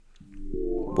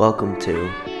Welcome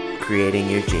to Creating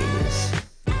Your Genius.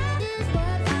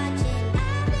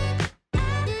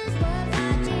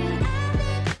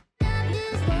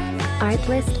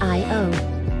 Artlist.io.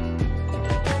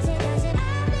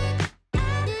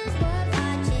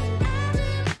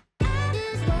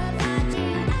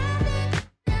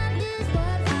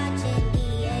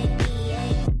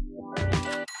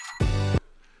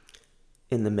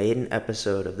 In the maiden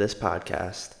episode of this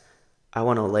podcast, I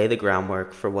want to lay the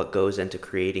groundwork for what goes into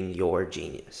creating your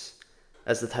genius.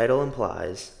 As the title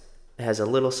implies, it has a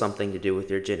little something to do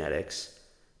with your genetics,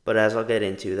 but as I'll get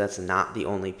into, that's not the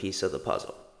only piece of the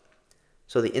puzzle.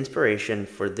 So the inspiration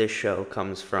for this show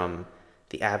comes from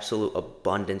the absolute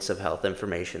abundance of health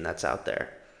information that's out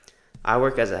there. I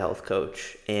work as a health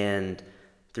coach, and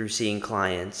through seeing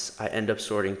clients, I end up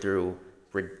sorting through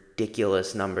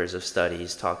ridiculous numbers of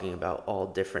studies talking about all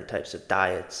different types of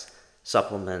diets,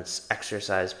 supplements,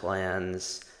 exercise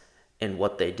plans, and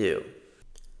what they do.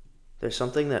 There's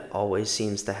something that always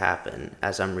seems to happen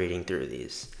as I'm reading through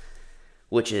these,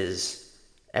 which is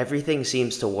everything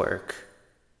seems to work,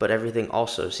 but everything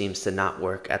also seems to not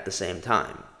work at the same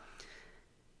time.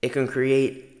 It can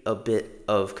create a bit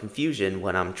of confusion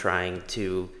when I'm trying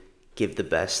to give the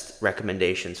best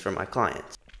recommendations for my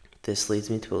clients. This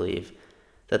leads me to believe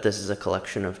that this is a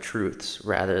collection of truths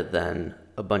rather than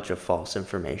a bunch of false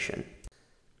information.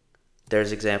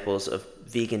 There's examples of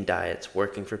vegan diets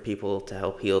working for people to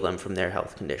help heal them from their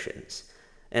health conditions.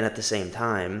 And at the same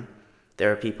time,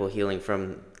 there are people healing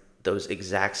from those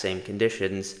exact same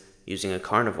conditions using a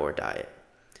carnivore diet.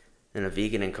 And a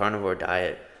vegan and carnivore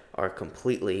diet are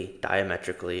completely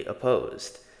diametrically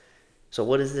opposed. So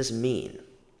what does this mean?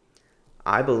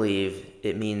 I believe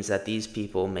it means that these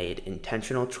people made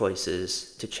intentional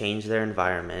choices to change their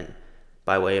environment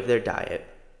by way of their diet,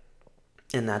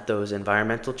 and that those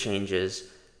environmental changes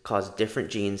cause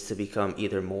different genes to become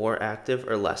either more active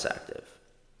or less active.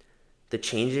 The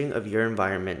changing of your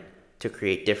environment to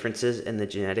create differences in the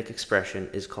genetic expression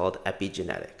is called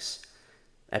epigenetics.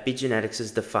 Epigenetics is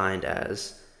defined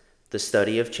as the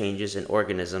study of changes in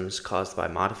organisms caused by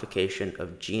modification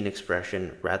of gene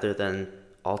expression rather than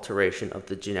alteration of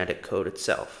the genetic code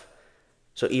itself.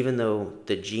 So even though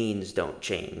the genes don't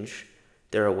change,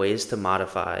 there are ways to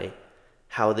modify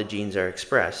how the genes are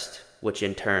expressed, which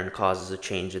in turn causes a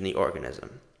change in the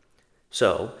organism.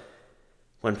 So,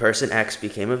 when person X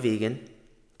became a vegan,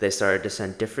 they started to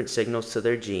send different signals to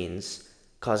their genes,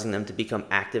 causing them to become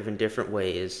active in different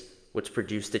ways, which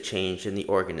produced a change in the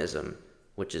organism,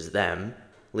 which is them,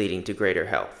 leading to greater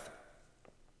health.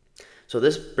 So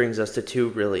this brings us to two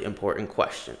really important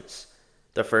questions.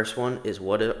 The first one is,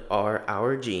 what are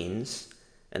our genes?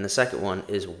 And the second one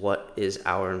is, what is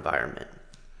our environment?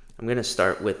 I'm going to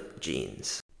start with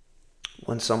genes.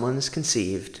 When someone is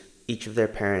conceived, each of their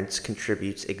parents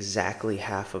contributes exactly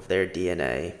half of their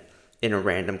DNA in a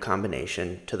random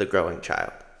combination to the growing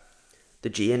child. The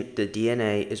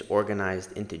DNA is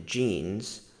organized into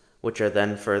genes, which are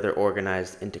then further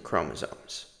organized into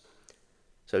chromosomes.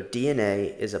 So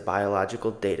DNA is a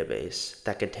biological database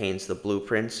that contains the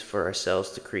blueprints for our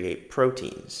cells to create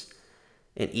proteins,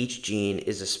 and each gene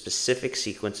is a specific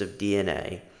sequence of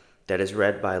DNA that is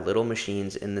read by little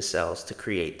machines in the cells to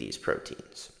create these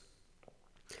proteins.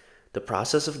 The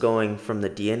process of going from the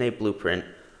DNA blueprint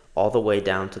all the way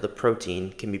down to the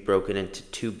protein can be broken into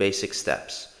two basic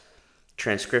steps: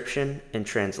 transcription and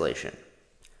translation.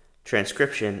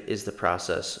 Transcription is the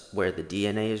process where the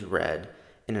DNA is read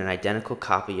and an identical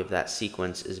copy of that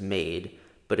sequence is made,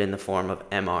 but in the form of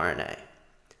mRNA.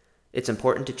 It's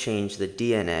important to change the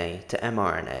DNA to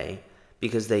mRNA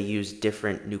because they use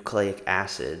different nucleic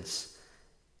acids,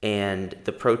 and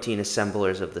the protein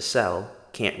assemblers of the cell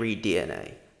can't read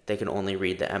DNA. They can only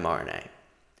read the mRNA.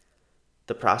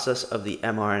 The process of the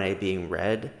mRNA being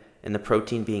read and the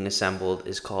protein being assembled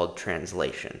is called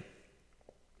translation.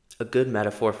 A good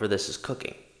metaphor for this is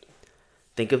cooking.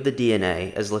 Think of the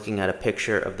DNA as looking at a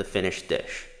picture of the finished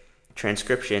dish.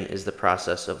 Transcription is the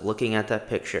process of looking at that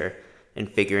picture and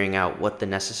figuring out what the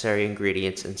necessary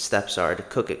ingredients and steps are to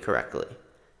cook it correctly.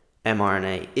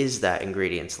 mRNA is that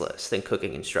ingredients list and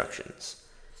cooking instructions.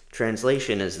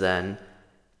 Translation is then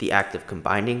the act of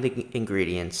combining the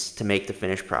ingredients to make the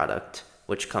finished product,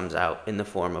 which comes out in the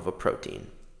form of a protein.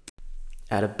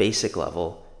 At a basic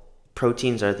level,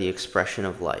 proteins are the expression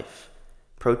of life.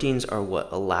 Proteins are what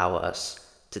allow us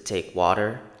to take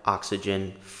water,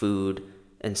 oxygen, food,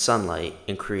 and sunlight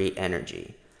and create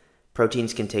energy.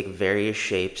 Proteins can take various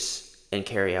shapes and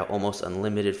carry out almost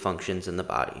unlimited functions in the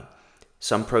body.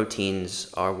 Some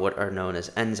proteins are what are known as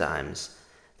enzymes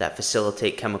that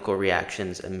facilitate chemical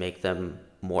reactions and make them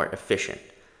more efficient.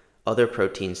 Other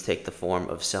proteins take the form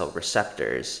of cell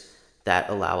receptors that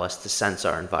allow us to sense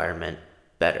our environment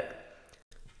better.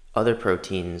 Other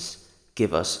proteins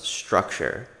give us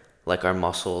structure, like our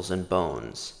muscles and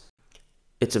bones.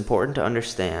 It's important to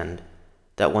understand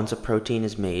that once a protein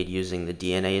is made using the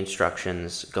DNA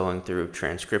instructions going through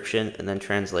transcription and then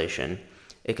translation,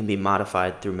 it can be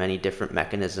modified through many different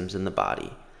mechanisms in the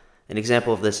body. An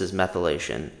example of this is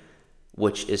methylation,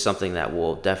 which is something that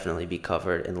will definitely be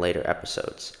covered in later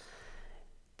episodes.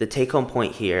 The take-home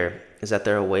point here is that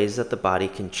there are ways that the body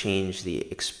can change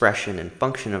the expression and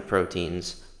function of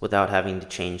proteins without having to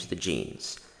change the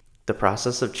genes. The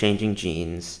process of changing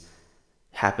genes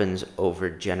happens over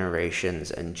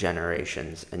generations and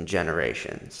generations and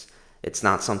generations. It's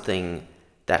not something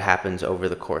that happens over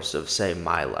the course of, say,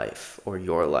 my life or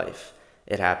your life.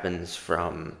 It happens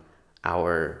from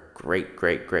our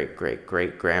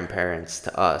great-great-great-great-great-grandparents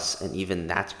to us, and even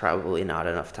that's probably not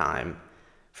enough time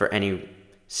for any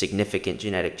significant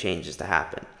genetic changes to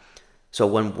happen. So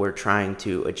when we're trying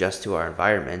to adjust to our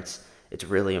environments, it's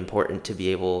really important to be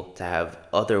able to have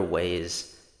other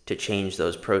ways to change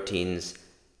those proteins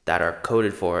that are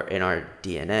coded for in our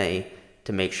DNA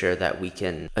to make sure that we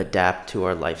can adapt to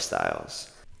our lifestyles.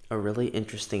 A really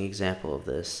interesting example of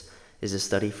this is a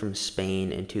study from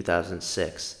Spain in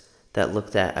 2006 that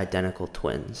looked at identical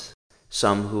twins,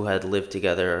 some who had lived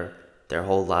together their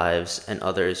whole lives and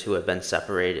others who had been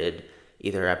separated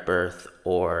either at birth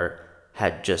or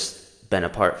had just been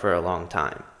apart for a long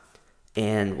time.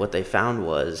 And what they found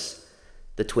was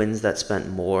the twins that spent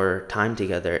more time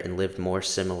together and lived more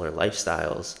similar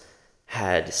lifestyles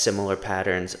had similar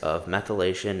patterns of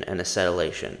methylation and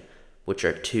acetylation, which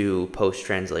are two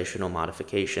post-translational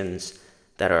modifications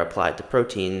that are applied to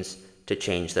proteins to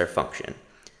change their function.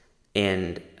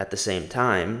 And at the same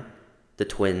time, the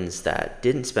twins that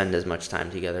didn't spend as much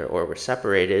time together or were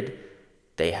separated,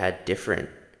 they had different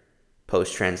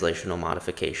post-translational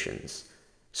modifications.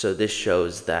 So this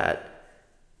shows that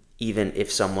even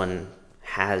if someone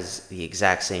has the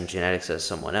exact same genetics as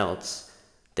someone else,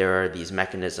 there are these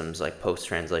mechanisms like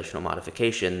post-translational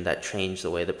modification that change the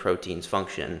way the proteins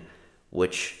function,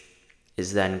 which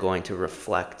is then going to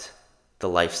reflect the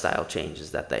lifestyle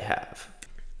changes that they have.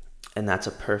 And that's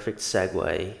a perfect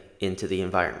segue into the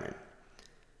environment.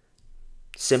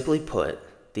 Simply put,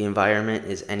 the environment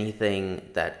is anything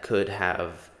that could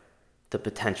have the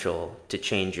potential to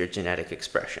change your genetic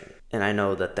expression. And I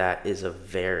know that that is a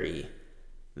very,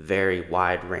 very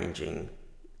wide-ranging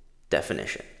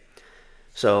definition.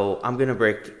 So I'm going to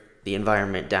break the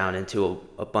environment down into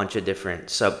a bunch of different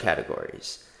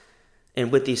subcategories.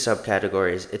 And with these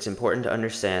subcategories, it's important to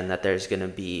understand that there's going to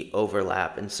be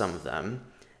overlap in some of them,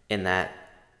 and that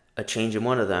a change in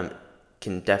one of them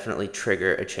can definitely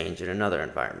trigger a change in another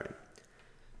environment.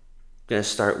 I'm going to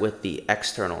start with the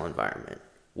external environment,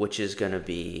 which is going to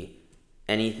be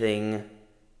anything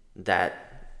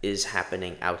that is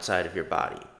happening outside of your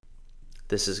body.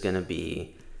 This is going to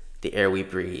be the air we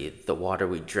breathe, the water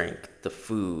we drink, the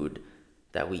food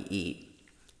that we eat,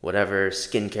 whatever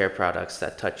skincare products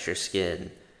that touch your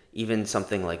skin, even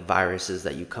something like viruses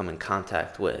that you come in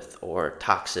contact with, or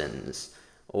toxins,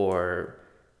 or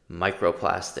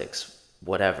microplastics,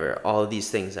 whatever. All of these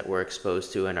things that we're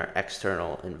exposed to in our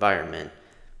external environment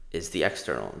is the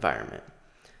external environment.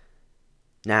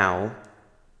 Now,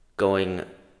 going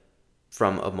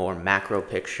from a more macro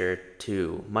picture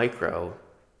to micro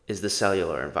is the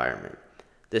cellular environment.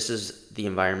 This is the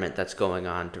environment that's going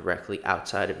on directly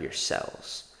outside of your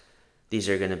cells. These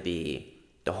are going to be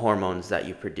the hormones that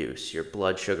you produce, your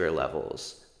blood sugar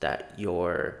levels that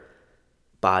your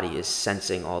body is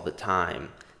sensing all the time,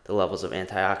 the levels of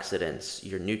antioxidants,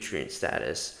 your nutrient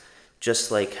status,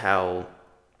 just like how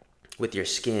with your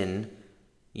skin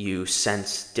you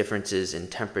sense differences in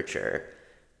temperature.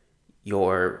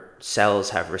 Your cells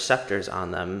have receptors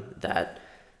on them that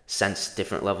sense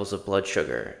different levels of blood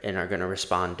sugar and are going to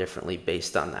respond differently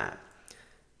based on that.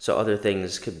 So other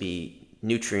things could be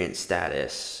nutrient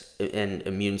status and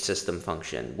immune system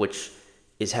function, which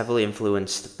is heavily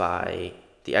influenced by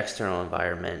the external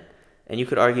environment. And you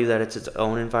could argue that it's its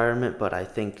own environment, but I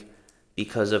think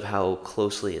because of how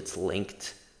closely it's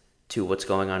linked to what's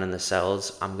going on in the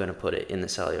cells, I'm going to put it in the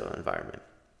cellular environment.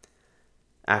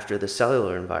 After the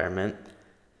cellular environment,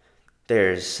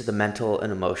 there's the mental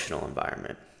and emotional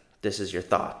environment. This is your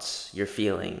thoughts, your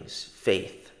feelings,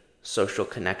 faith, social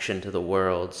connection to the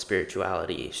world,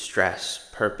 spirituality, stress,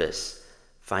 purpose,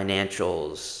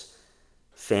 financials,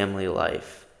 family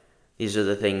life. These are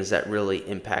the things that really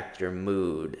impact your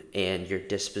mood and your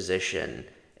disposition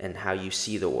and how you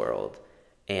see the world.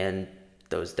 And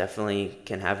those definitely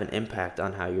can have an impact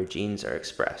on how your genes are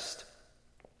expressed.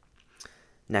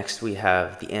 Next, we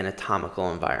have the anatomical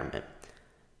environment.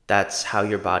 That's how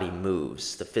your body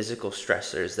moves, the physical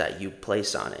stressors that you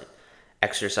place on it.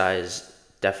 Exercise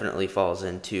definitely falls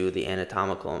into the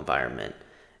anatomical environment,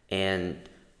 and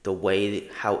the way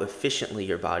how efficiently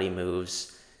your body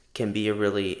moves can be a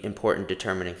really important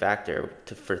determining factor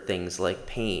for things like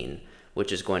pain,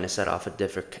 which is going to set off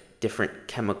a different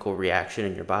chemical reaction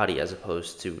in your body as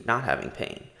opposed to not having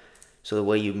pain. So the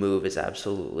way you move is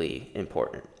absolutely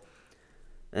important.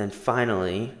 And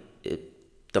finally,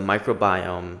 the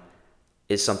microbiome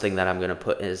is something that I'm going to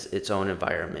put as its own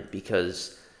environment,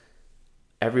 because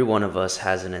every one of us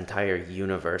has an entire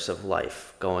universe of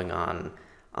life going on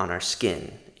our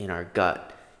skin, in our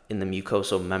gut, in the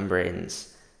mucosal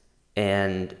membranes,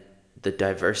 and the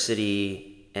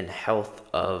diversity and health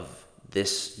of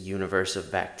this universe of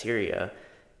bacteria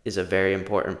is a very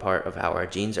important part of how our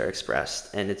genes are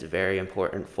expressed, and it's very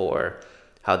important for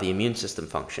how the immune system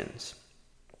functions.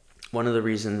 One of the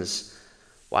reasons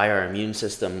why our immune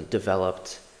system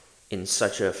developed in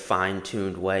such a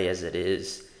fine-tuned way as it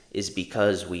is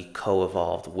because we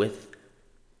co-evolved with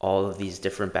all of these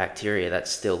different bacteria that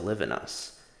still live in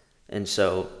us. And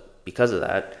so, because of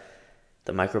that,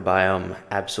 the microbiome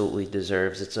absolutely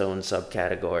deserves its own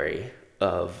subcategory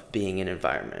of being an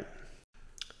environment.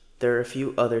 There are a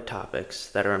few other topics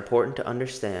that are important to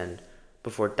understand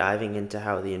before diving into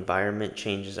how the environment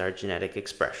changes our genetic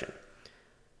expression.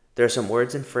 There are some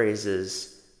words and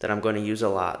phrases that I'm going to use a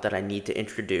lot that I need to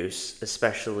introduce,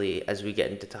 especially as we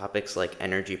get into topics like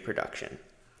energy production.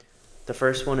 The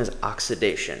first one is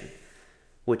oxidation,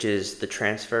 which is the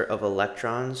transfer of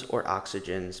electrons or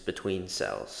oxygens between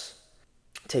cells.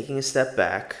 Taking a step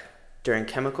back, during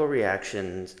chemical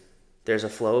reactions, there's a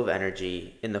flow of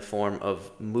energy in the form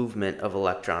of movement of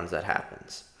electrons that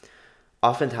happens.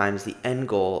 Oftentimes, the end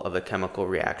goal of a chemical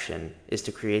reaction is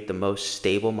to create the most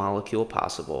stable molecule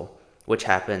possible, which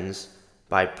happens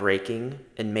by breaking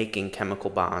and making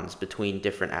chemical bonds between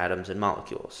different atoms and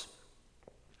molecules.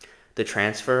 The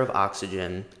transfer of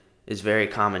oxygen is very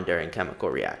common during chemical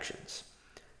reactions.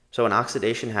 So an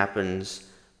oxidation happens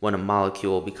when a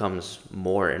molecule becomes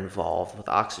more involved with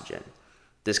oxygen.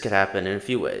 This could happen in a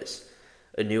few ways.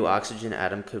 A new oxygen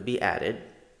atom could be added.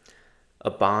 A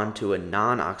bond to a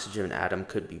non-oxygen atom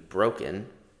could be broken,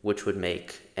 which would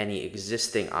make any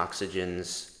existing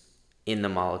oxygens in the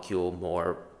molecule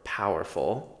more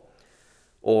powerful.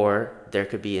 Or there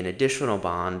could be an additional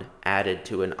bond added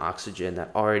to an oxygen that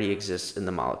already exists in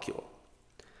the molecule.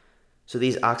 So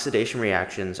these oxidation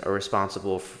reactions are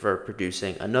responsible for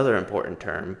producing another important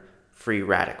term, free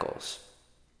radicals.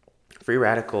 Free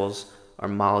radicals are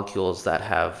molecules that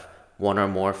have one or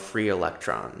more free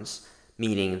electrons,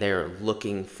 meaning they're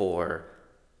looking for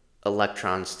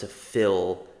electrons to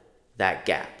fill that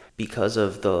gap. Because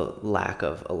of the lack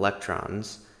of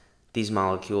electrons, these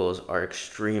molecules are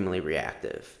extremely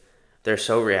reactive. They're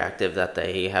so reactive that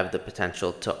they have the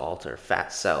potential to alter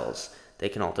fat cells. They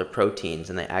can alter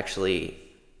proteins, and they actually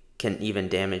can even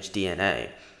damage DNA.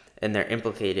 And they're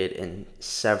implicated in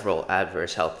several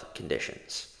adverse health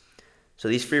conditions. So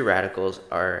these free radicals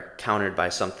are countered by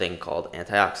something called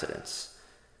antioxidants.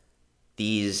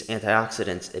 These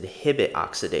antioxidants inhibit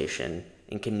oxidation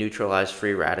and can neutralize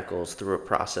free radicals through a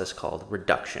process called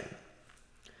reduction.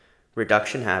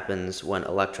 Reduction happens when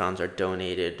electrons are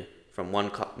donated from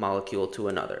one molecule to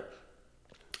another.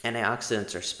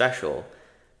 Antioxidants are special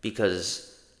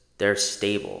because they're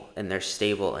stable, and they're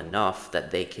stable enough that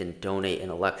they can donate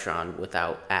an electron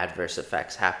without adverse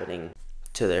effects happening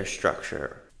to their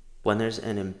structure. When there's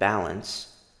an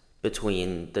imbalance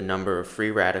between the number of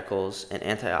free radicals and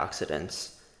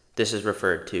antioxidants, this is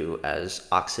referred to as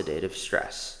oxidative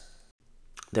stress.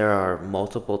 There are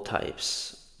multiple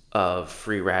types of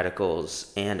free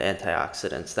radicals and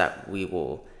antioxidants that we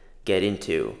will get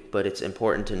into, but it's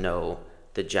important to know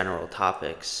the general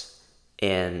topics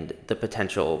and the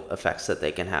potential effects that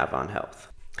they can have on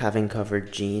health. Having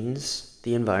covered genes,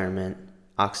 the environment,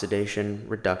 oxidation,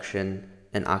 reduction,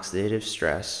 and oxidative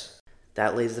stress,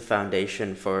 that lays the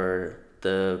foundation for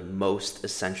the most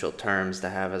essential terms to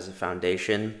have as a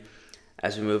foundation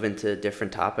as we move into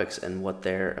different topics and what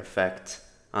their effect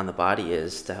on the body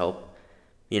is, to help,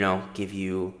 give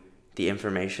you the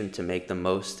information to make the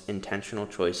most intentional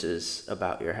choices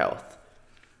about your health.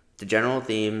 The general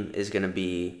theme is going to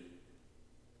be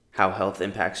how health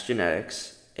impacts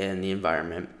genetics and the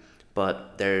environment,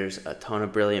 but there's a ton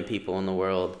of brilliant people in the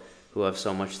world who have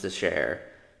so much to share.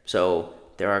 So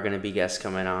there are going to be guests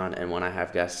coming on, and when I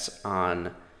have guests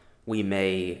on, we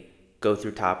may go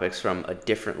through topics from a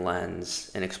different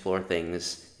lens and explore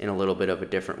things in a little bit of a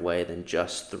different way than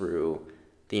just through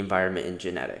the environment and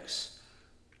genetics.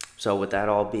 So with that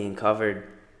all being covered,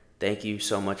 thank you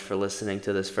so much for listening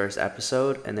to this first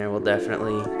episode, and there will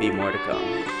definitely be more to come.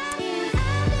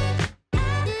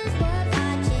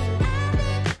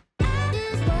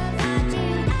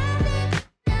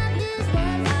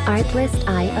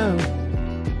 Artlist.io